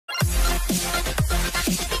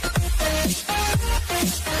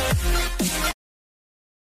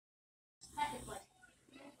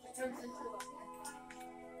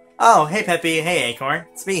Oh, hey Peppy, hey Acorn,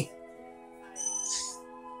 it's me.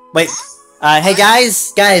 Wait, hey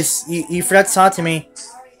guys, you forgot to talk to me.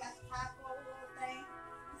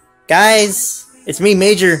 Guys, it's me,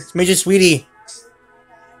 Major, Sweetie.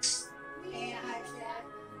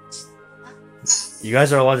 You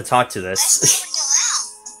guys are allowed to talk to this.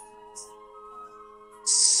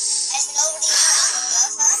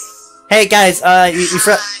 Hey guys, you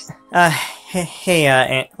forgot.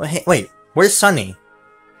 Hey, wait, where's Sunny?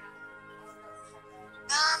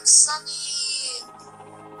 Sunny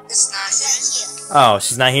is not here. Oh,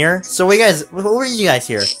 she's not here? So what are you guys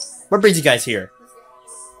here? What brings you guys here?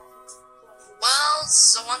 Well,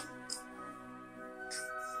 someone...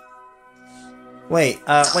 Wait,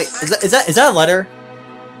 is that a letter?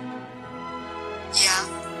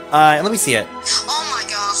 Yeah. Let me see it. Oh my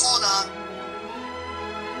god, hold up.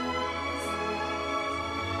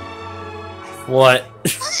 What? What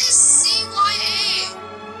is CYA?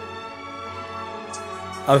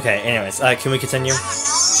 Okay, anyways, can we continue?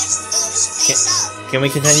 Can we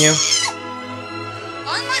continue?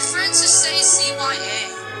 Why do my friends just say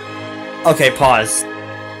CYA? Okay, pause.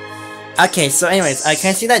 Okay, so anyways, can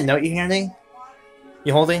I see that note you're handing?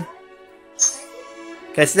 You holding?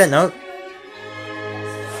 Can I see that note?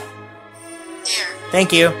 Here.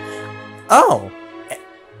 Thank you. Oh!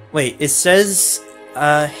 Wait, it says,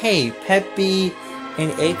 hey, Peppy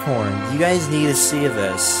and Acorn, you guys need to see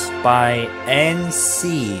this by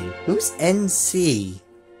NC. Who's NC?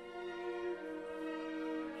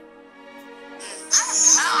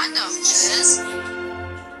 Oh, I know who this is.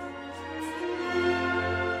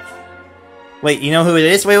 Wait, you know who it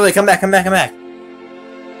is? Wait, come back. Who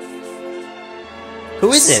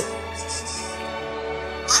is it? I don't know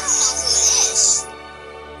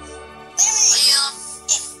who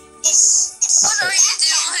it is. What are you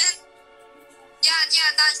doing? Yeah,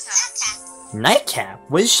 Nightcap. Nightcap?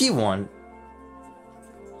 What does she want?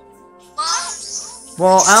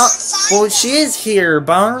 Well, Well, she is here,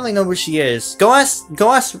 but I don't really know where she is. Go ask,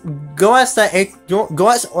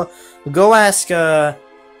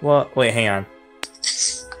 well, wait, hang on.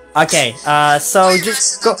 Okay, so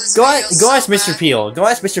just go ask Mr. Peel. Go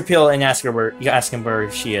ask Mr. Peel and ask him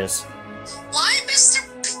where she is. why Mr.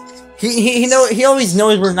 He always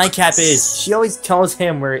knows where Nightcap is. She always tells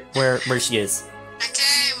him where she is.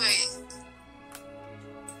 Okay, wait.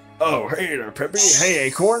 Oh, hey there, Peppy. Hey,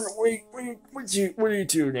 Acorn. What do you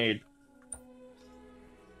two need?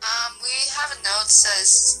 We have a note that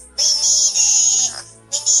says we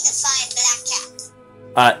need to find Black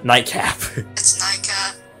Cat. Nightcap. It's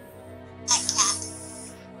Nightcap.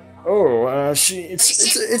 Oh,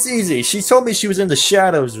 it's easy. She told me she was in the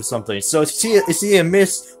shadows or something. So it's a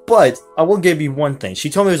miss, but I will give you one thing. She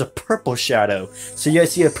told me it was a purple shadow. So you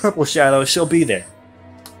guys see a purple shadow, she'll be there.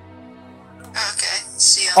 Okay,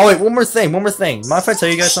 see ya. Oh wait, one more thing. Mind if I tell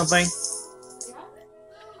you guys something?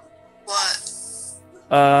 What?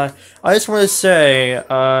 I just want to say,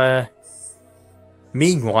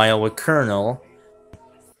 meanwhile with Colonel.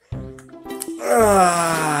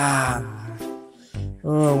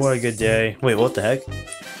 Oh, what a good day. Wait, what the heck?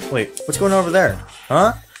 Wait, what's going on over there?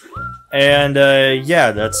 Huh? And,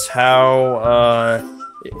 yeah, that's how,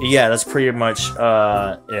 yeah, that's pretty much,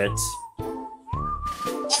 it.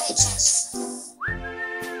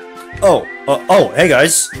 Oh, hey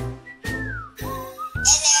guys.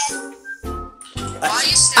 Why are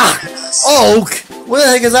you staring at us? Oak! What the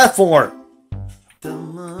heck is that for?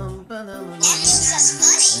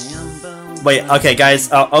 Wait, okay guys,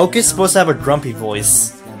 Oak is supposed to have a grumpy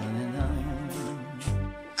voice.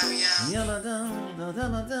 Oh yeah.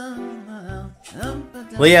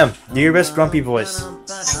 Liam, do your best grumpy voice.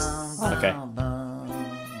 Okay. Okay,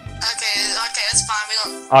 it's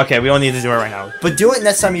fine. Okay, we don't need to do it right now. But do it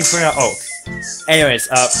next time you bring out Oak. Anyways,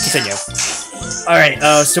 continue. Alright,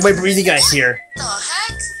 so what brings you guys here? The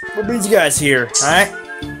heck? What brings you guys here, alright? We're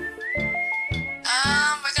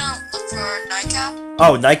gonna look for Nightcap.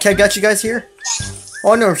 Oh, Nightcap got you guys here?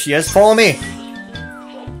 Oh, no, she is. Follow me.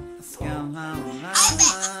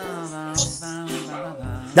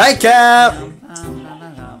 Nightcap!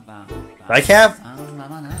 Nightcap?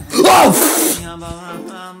 Oh!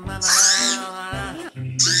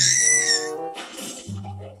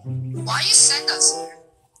 Why you send us here?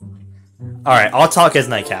 Alright, I'll talk as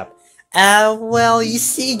Nightcap. Well, you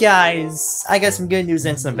see, guys, I got some good news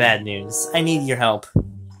and some bad news. I need your help. What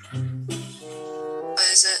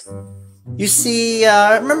is it? You see,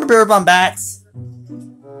 remember Barabon Bats?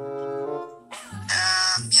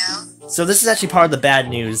 Yeah. So this is actually part of the bad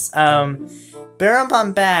news.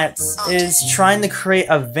 Barabon Bats is trying to create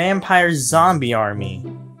a vampire zombie army.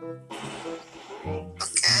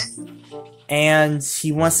 Okay. and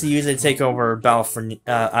he wants to use it to take over Battle for,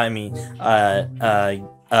 Neighborville.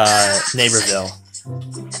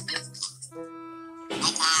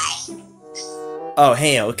 Oh,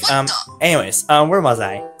 hey, Oak. Anyways, where was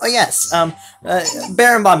I? Oh, yes, Baron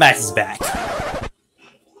Bombast is back.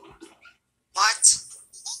 What?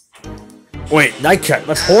 Wait, Nightcap,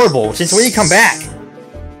 that's horrible. Since when did you come back?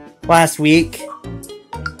 Last week.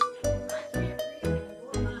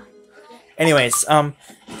 Anyways,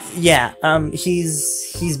 yeah,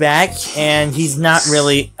 he's back, and he's not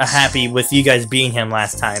really happy with you guys beating him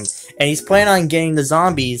last time. And he's planning on getting the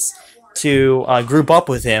zombies to group up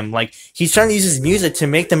with him. Like, he's trying to use his music to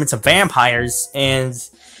make them into vampires, and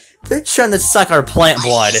they're trying to suck our plant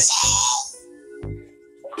blood. You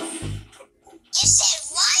said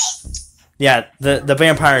what? Yeah, the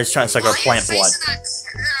vampire is trying to suck our plant blood.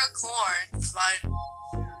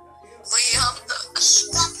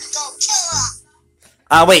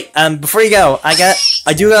 Wait, before you go, I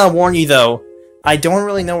do gotta warn you though, I don't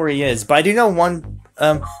really know where he is, but I do know one,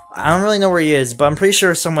 I don't really know where he is, but I'm pretty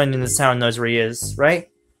sure someone in this town knows where he is, right?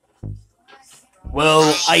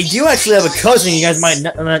 Well, I do actually have a cousin you guys might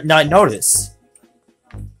not notice.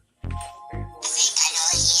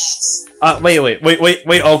 Wait,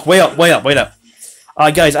 Oak, wait up.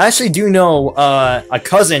 Guys, I actually do know, a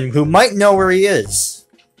cousin who might know where he is.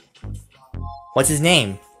 What's his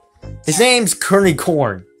name? His name's Corny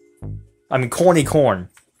Corn. I mean, Corny Corn.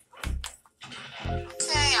 Okay,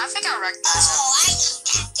 I think I recognize him. Oh, I need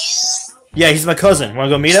that dude. Yeah, he's my cousin. Wanna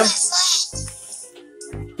go meet him?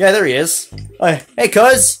 Yeah, there he is. Hey,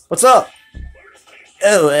 cuz, what's up?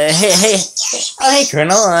 Oh, hey. Oh, hey,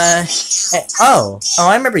 Colonel. Hey, oh,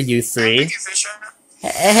 I remember you three.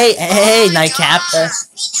 Hey, Nightcap.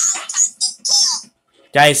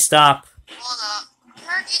 Guys, stop. Hold up. I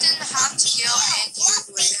heard you didn't have to kill and you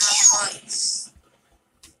would have fun.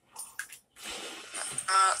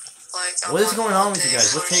 What is going on with you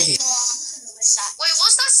guys? What's taking? Wait,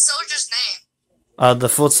 what's that soldier's name? The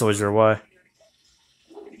foot soldier. Why? I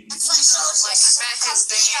bet his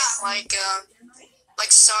name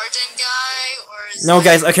like sergeant guy or. No,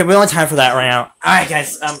 guys. Okay, we don't have time for that right now. All right,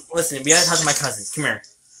 guys. Listen, we gotta talk to my cousin. Come here.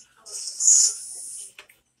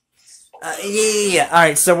 Yeah. All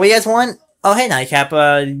right. So, what you guys want? Oh, hey, Nightcap.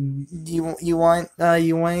 You want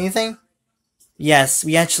anything? Yes,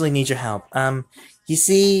 we actually need your help. You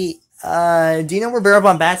see, do you know where Baron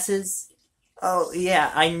Bombast is? Oh,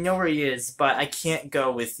 yeah, I know where he is, but I can't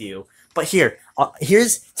go with you. But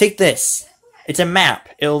take this. It's a map.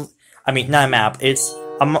 Not a map. It's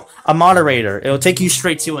a moderator. It'll take you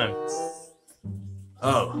straight to him.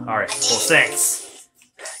 Oh, alright. Well, thanks.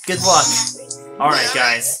 Good luck. Alright,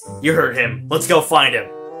 guys. You heard him. Let's go find him.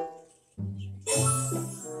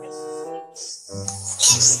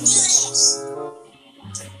 Let's do this.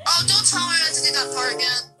 Oh, don't tell me to do that part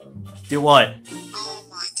again. Do what? Oh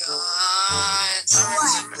my god.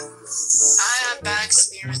 I have bad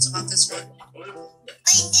experience about this one. Wait,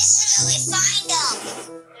 this is where we find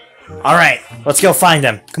them. Alright, let's go find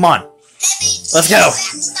them. Come on. Let's go.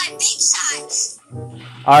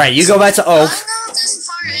 Alright, you go back to Oak. I know this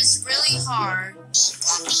part is really hard.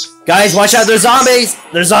 Guys, watch out, there's zombies!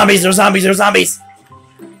 There's zombies! There's zombies! There's zombies!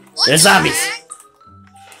 There's zombies!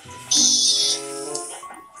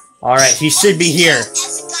 Alright, he should be here.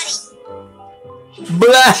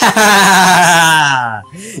 Blah!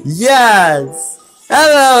 Yes!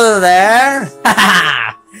 Hello there!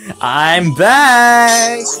 I'm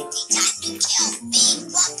back!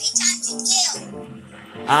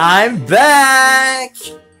 I'm back!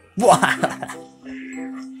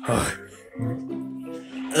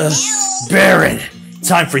 Baron!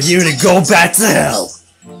 Time for you to go back to hell!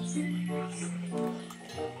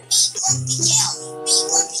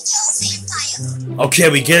 Okay,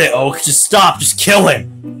 we get it, Oak. Just stop. Just kill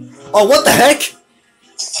him. Oh, what the heck?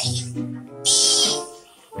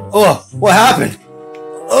 Oh, what happened?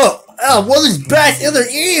 Oh, what is bats? They're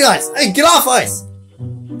eating us. Hey, get off us.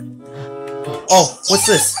 Oh, what's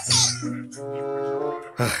this?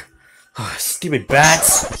 Oh, stupid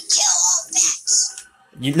bats.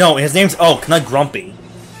 You know, his name's Oak, not Grumpy.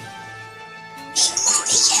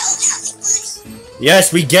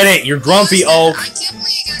 Yes, we get it. You're Grumpy, Oak.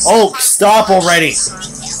 Oak, stop already.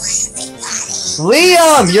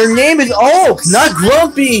 Liam, your name is Oak, not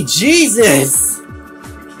Grumpy. Jesus. You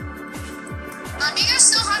guys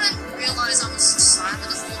still haven't realized I was silent the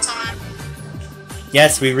whole time?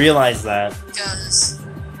 Yes, we realize that. Because...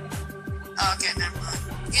 okay, never mind.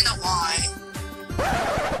 You know why.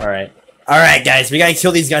 Alright. Alright, guys, we gotta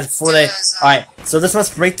kill these guys before they... Alright, so this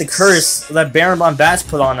must break the curse that Baron Bombast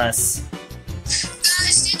put on us.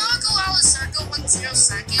 Guys, do not go out of the circle 1 0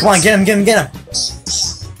 seconds. Come on, get him, get him, get him. You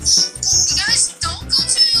guys, don't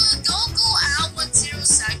go out with 0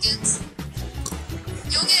 seconds.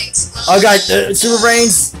 You'll get exploded. Oh god, super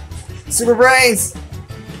brains. Super brains.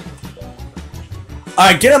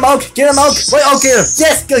 Alright, get him, Oak. Get him, Oak. Wait, Oak, get him.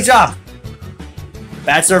 Yes, good job.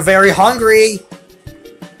 Bats are very hungry.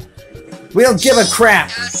 We don't give a crap.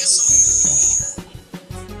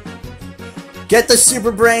 Get the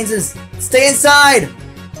super brains. Stay inside.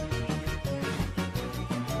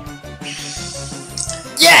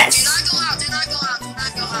 Yes. Do not go out. Do not go out. Do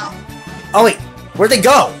not go out. Oh wait, where'd they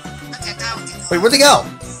go? Okay, now we can go. Wait, where'd they go?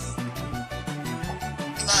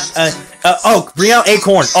 Left. Oak, bring out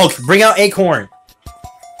Acorn. Oak, bring out Acorn.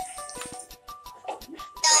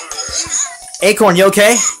 Acorn, you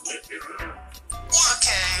okay? Okay.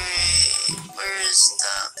 Where's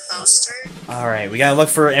the poster? Alright, we gotta look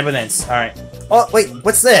for evidence. Alright. Oh, wait,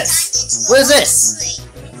 what's this? What is this?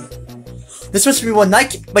 This must be what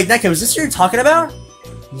Wait, Nike, was this what you're talking about?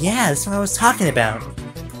 Yeah, that's what I was talking about.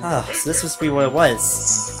 Oh, so this must be what it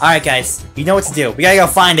was. Alright, guys, you know what to do. We gotta go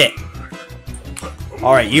find it.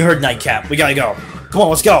 Alright, you heard Nightcap. We gotta go. Come on,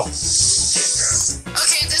 let's go.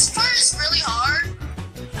 Okay, this part is really hard.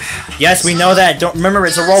 Yes, we know that. Don't remember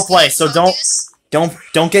it's a roleplay, so don't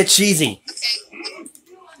get cheesy.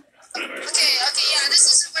 Okay, yeah, this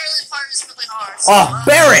is really part is really hard. Oh,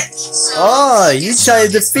 Barrett! Oh, you tried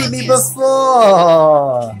to defeat me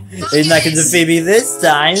before! You're not gonna defeat me this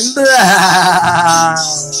time! Guys,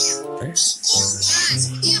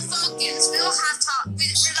 we need to focus. We don't have time.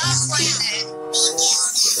 We're not playing it.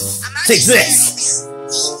 Take this!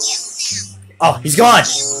 Oh, he's gone! What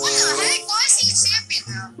the heck? Why is he champion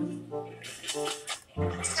now?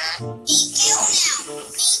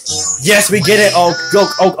 Yes, we get it! Oh, go!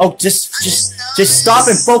 Oh, just stop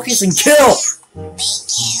and focus and kill! Why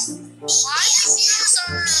is he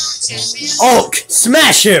our champion? Oak!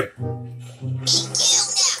 Smash him!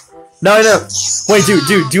 No. Wait,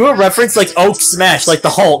 dude, do a reference like Oak Smash, like the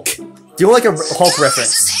Hulk. Do like a Hulk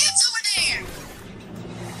reference.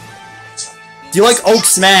 Do you like Oak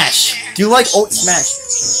Smash? Do you like Oak Smash?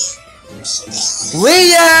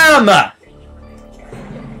 Liam!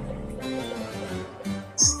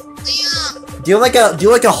 Liam! Do you like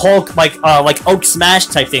a Hulk like Oak Smash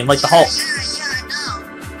type thing, like the Hulk? Yeah,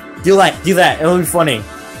 I know. Do that. It'll be funny.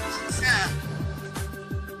 Yeah.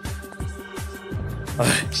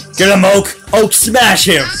 Get him, Oak! Oak Smash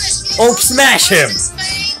him! Oak Smash him!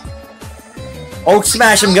 Oak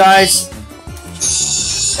Smash him, guys!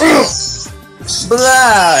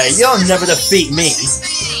 Blah! You'll never defeat me!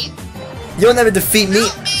 You'll never defeat me!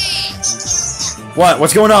 What?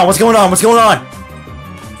 What's going on? What's going on? What's going on?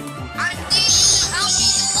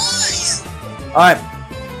 Alright.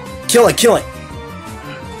 Kill it, kill it!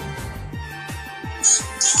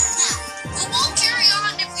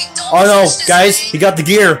 Oh no, guys, he got the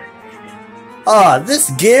gear! Ah, this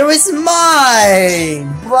gear is mine!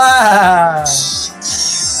 Blah!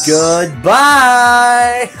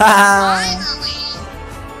 Goodbye!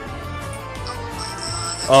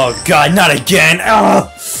 Oh god, not again! Oh,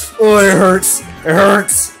 it hurts! It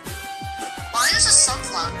hurts! Why is a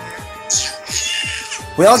sunflower?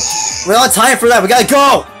 We don't have time for that, we gotta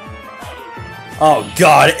go! Oh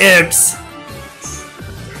god, imps!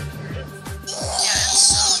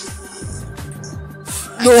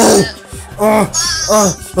 No! Help! Are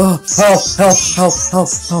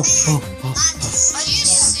you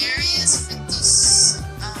serious with this?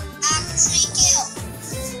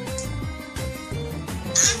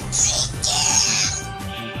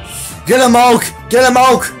 Get him, Oak! Get him,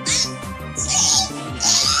 Oak!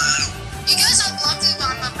 You guys are lucky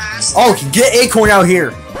I'm a master. Oak, get Acorn out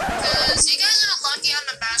here! Because you guys are lucky I'm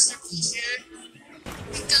a masterpiece here.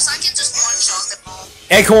 Because I can just one-shot them all.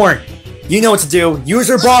 Acorn! You know what to do. Use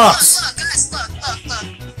your bombs! Look, guys, look.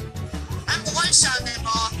 I'm one-shotting them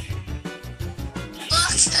all.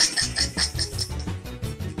 Look.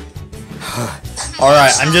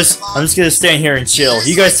 Alright, I'm just gonna stand here and chill.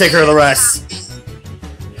 You guys take care of the rest.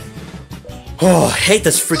 Oh, I hate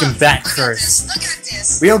this freaking bat curse. Look at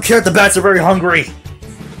this. We don't care if the bats are very hungry.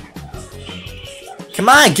 Come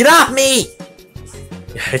on, get off me!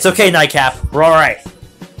 It's okay, Nightcap. We're alright. Oh,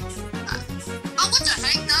 what the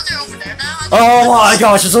heck? Now they're over there now. Oh my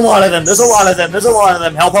gosh, there's a lot of them. There's a lot of them.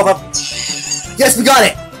 Help. Yes, we got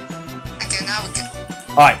it! Okay, now we can.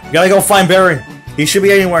 Alright, we gotta go find Baron. He should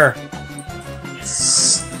be anywhere.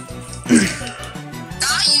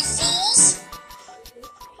 Die, you fools!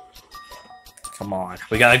 Come on.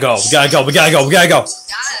 We gotta go. Got him.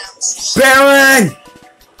 Baron!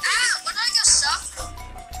 Ah, what did I get stuck from?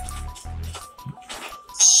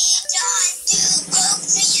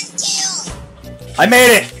 I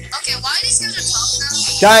made it! Okay, why are these guys are talking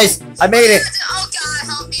now? Guys, I made it! Oh god,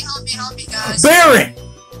 help me, guys. Baron!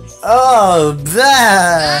 Oh,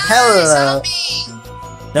 hello. Help me.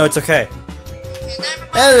 No, it's okay. Okay, never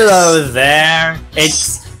mind. Hello there.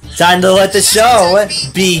 It's time to let the show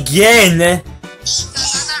begin. Guys,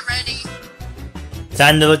 I'm not ready.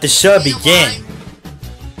 Time to let the show You know begin.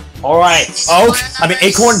 why? Alright, This is why Oak. I'm not I mean, ready.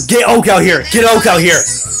 Acorn, get Oak out here. Get Oak out here.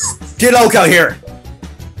 Get Oak out here.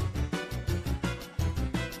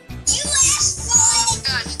 Oh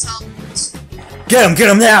god, you tell me. Get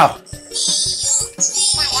him now. Wait,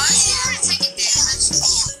 why is he already taking damage?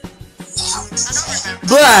 I don't remember.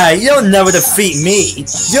 Blah, you'll never defeat me.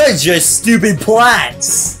 You're just stupid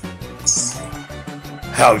plants.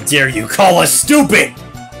 How dare you call us stupid?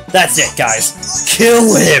 That's it, guys.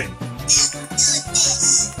 Kill him.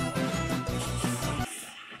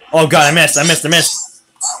 Oh god, I missed. Hey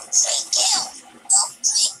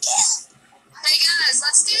guys,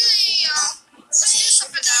 let's do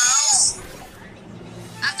something else.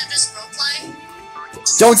 After this roleplay.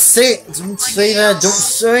 Don't say it. Don't say that. Don't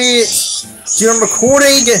say it. Dude, I'm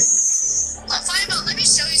recording. Let me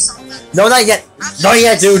show you something. No, not yet. Not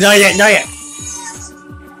yet, dude. Not yet. Not yet.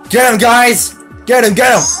 Get him, guys. Get him.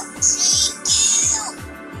 Get him.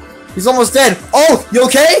 He's almost dead. Oh, you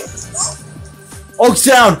okay? Oak's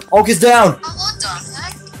down. Oak is down. Oh, what the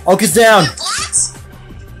heck? Oak is down. Wait, what?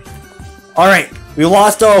 Alright, we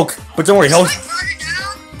lost Oak. But don't worry, Is my brother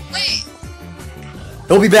down? Wait.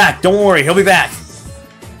 he'll be back. Don't worry, he'll be back.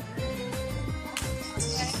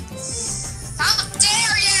 How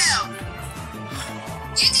dare you!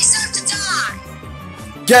 You deserve to die!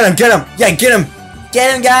 Get him. Get him. Yeah, get him.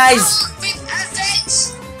 Get him, guys. Oh, big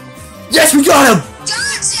advantage! Yes, we got him.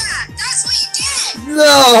 Gotcha! That's what you get!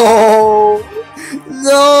 No.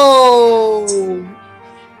 No.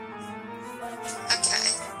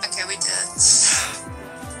 Okay, we did.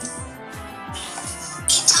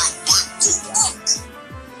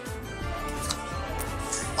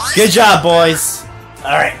 Good job, boys.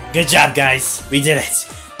 Alright, good job, guys. We did it.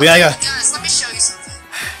 We gotta go. Guys, let me show you something.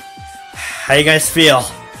 How you guys feel?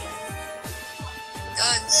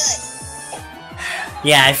 Good.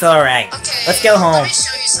 Yeah, I feel alright. Okay. Let's go home. Let me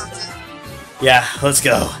show you something. Yeah, let's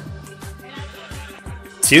go.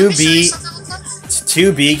 Let me show you something.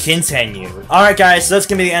 To be continued. Alright guys, so that's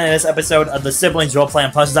gonna be the end of this episode of the Siblings Roleplay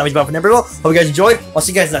and Pvz BFN L.E.A.F. Hope you guys enjoyed. I'll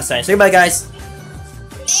see you guys next time. Say goodbye, guys.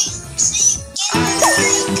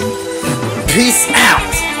 Peace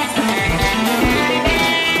out.